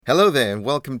Hello there, and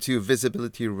welcome to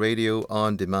Visibility Radio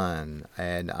On Demand.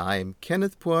 And I'm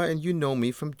Kenneth Poor, and you know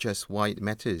me from Just Why It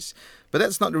Matters. But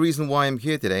that's not the reason why I'm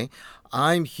here today.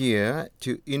 I'm here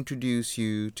to introduce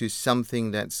you to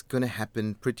something that's going to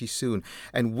happen pretty soon.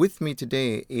 And with me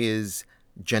today is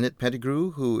Janet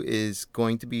Pettigrew, who is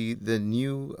going to be the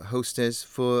new hostess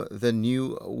for the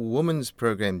New Woman's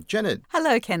Program. Janet.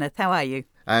 Hello, Kenneth. How are you?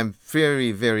 I'm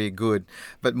very, very good.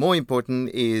 But more important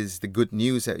is the good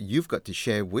news that you've got to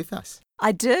share with us.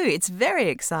 I do. It's very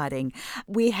exciting.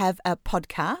 We have a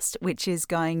podcast which is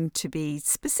going to be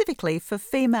specifically for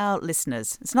female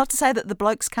listeners. It's not to say that the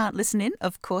blokes can't listen in.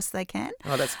 Of course they can.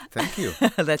 Thank you.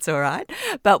 That's all right.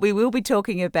 But we will be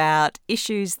talking about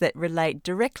issues that relate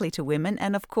directly to women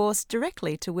and, of course,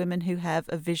 directly to women who have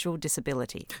a visual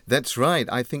disability. That's right.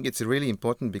 I think it's really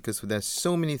important because there's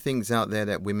so many things out there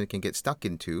that women can get stuck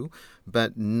into,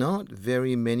 but not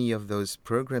very many of those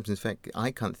programs. In fact, I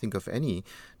can't think of any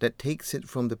that takes it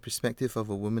from the perspective of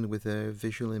a woman with a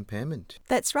visual impairment.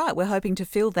 That's right. We're hoping to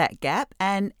fill that gap,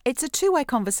 and it's a two-way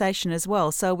conversation as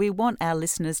well. So we want our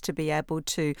listeners to be able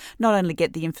to not only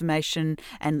get the information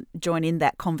and join in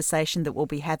that conversation that we'll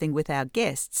be having with our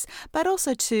guests, but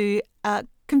also to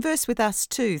converse with us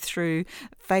too through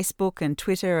Facebook and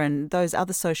Twitter and those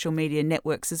other social media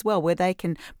networks as well, where they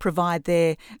can provide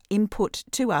their input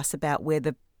to us about where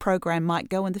the program might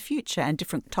go in the future and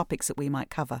different topics that we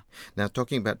might cover. Now,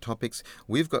 talking about topics,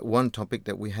 we've got one topic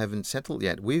that we haven't settled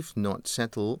yet. We've not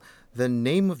settled the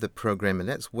name of the program, and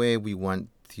that's where we want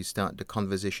to start the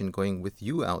conversation going with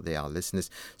you out there, our listeners.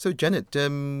 So, Janet,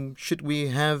 should we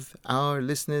have our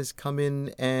listeners come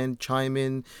in and chime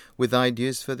in with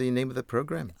ideas for the name of the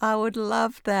program? I would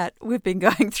love that. We've been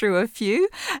going through a few,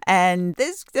 and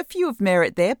there's a few of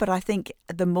merit there, but I think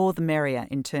the more the merrier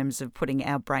in terms of putting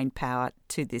our brain power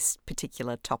to this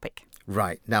particular topic.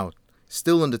 Right. Now,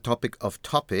 still on the topic of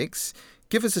topics,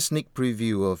 give us a sneak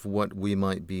preview of what we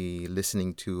might be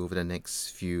listening to over the next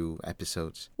few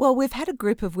episodes. Well, we've had a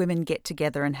group of women get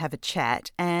together and have a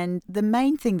chat, and the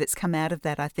main thing that's come out of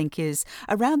that, I think, is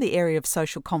around the area of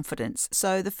social confidence.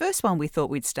 So the first one we thought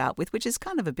we'd start with, which is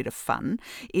kind of a bit of fun,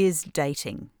 is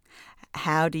dating.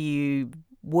 How do you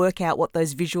work out what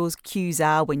those visual cues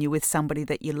are when you're with somebody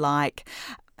that you like?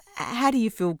 How do you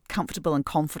feel comfortable and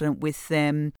confident with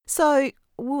them? So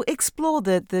we'll explore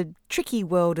the tricky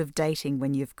world of dating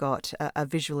when you've got a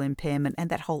visual impairment and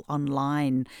that whole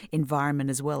online environment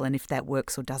as well, and if that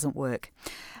works or doesn't work.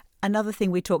 Another thing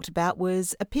we talked about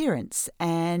was appearance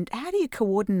and how do you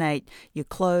coordinate your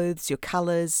clothes, your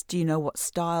colours? Do you know what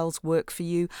styles work for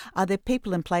you? Are there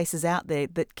people and places out there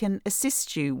that can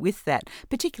assist you with that,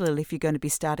 particularly if you're going to be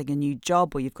starting a new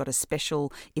job or you've got a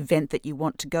special event that you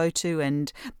want to go to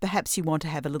and perhaps you want to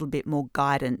have a little bit more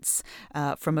guidance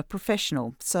from a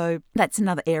professional. So that's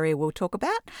another area we'll talk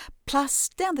about. Plus,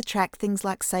 down the track, things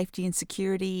like safety and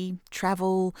security,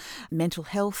 travel, mental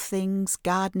health things,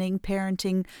 gardening,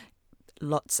 parenting,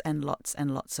 lots and lots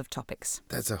and lots of topics.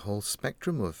 There's a whole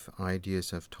spectrum of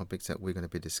ideas of topics that we're going to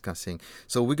be discussing.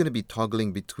 So we're going to be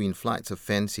toggling between flights of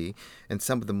fancy and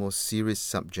some of the more serious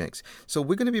subjects. So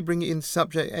we're going to be bringing in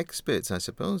subject experts, I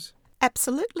suppose.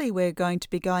 Absolutely. We're going to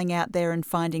be going out there and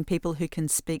finding people who can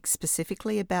speak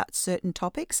specifically about certain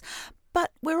topics.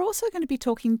 But we're also going to be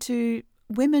talking to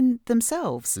women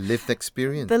themselves. Lived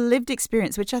experience. The lived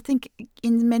experience, which I think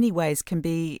in many ways can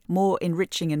be more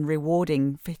enriching and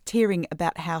rewarding for hearing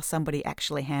about how somebody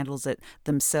actually handles it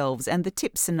themselves and the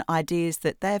tips and ideas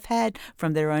that they've had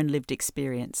from their own lived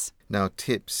experience. Now,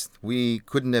 tips. We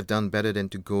couldn't have done better than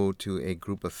to go to a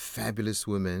group of fabulous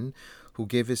women who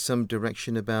gave us some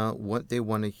direction about what they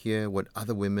want to hear, what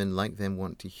other women like them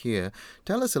want to hear.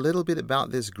 Tell us a little bit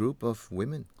about this group of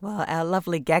women. Well, our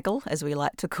lovely gaggle, as we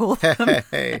like to call them.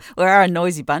 We're a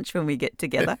noisy bunch when we get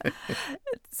together.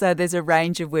 So there's a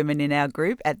range of women in our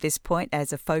group at this point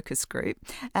as a focus group.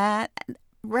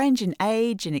 Range in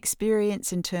age and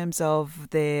experience in terms of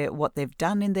what they've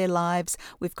done in their lives.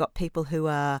 We've got people who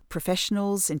are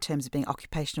professionals in terms of being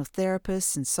occupational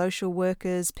therapists and social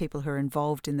workers, people who are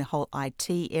involved in the whole IT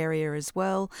area as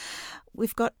well.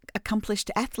 We've got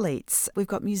accomplished athletes. We've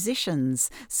got musicians.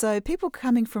 So people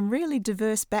coming from really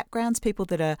diverse backgrounds, people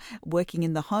that are working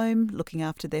in the home, looking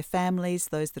after their families,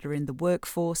 those that are in the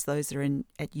workforce, those that are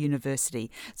at university.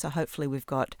 So hopefully we've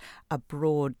got a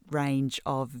broad range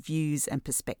of views and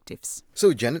perspectives.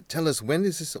 So Janet, tell us, when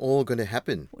is this all going to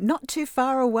happen? Not too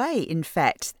far away, in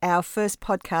fact. Our first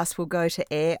podcast will go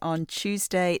to air on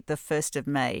Tuesday, the 1st of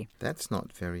May. That's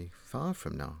not very far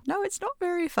from now. No, it's not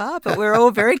very far, but we're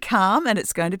all very calm and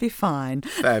it's going to be fine.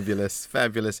 Fabulous,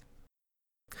 fabulous.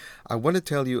 I want to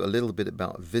tell you a little bit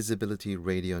about Visibility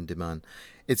Radio on Demand.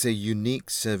 It's a unique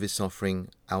service offering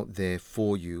out there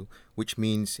for you, which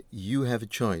means you have a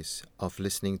choice of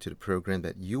listening to the program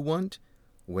that you want,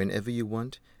 whenever you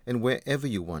want, and wherever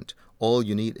you want. All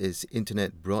you need is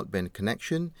internet broadband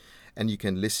connection, and you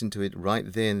can listen to it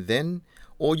right there and then,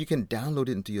 or you can download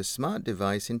it into your smart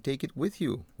device and take it with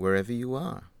you wherever you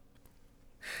are.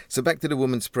 So back to the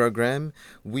Women's Program,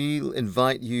 we'll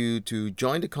invite you to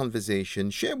join the conversation,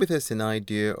 share with us an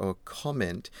idea or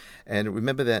comment, and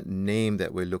remember that name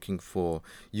that we're looking for.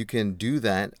 You can do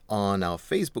that on our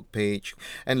Facebook page,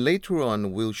 and later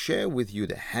on we'll share with you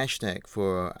the hashtag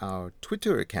for our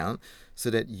Twitter account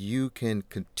so that you can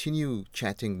continue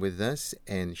chatting with us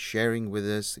and sharing with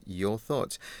us your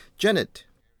thoughts. Janet.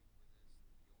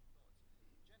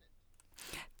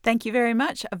 Thank you very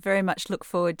much. I very much look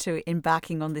forward to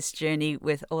embarking on this journey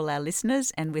with all our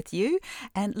listeners and with you,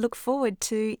 and look forward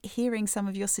to hearing some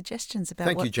of your suggestions about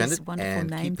Thank what you, Janet, this wonderful and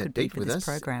name keep that could be date for with this us.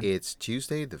 program. It's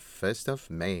Tuesday, the 1st of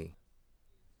May.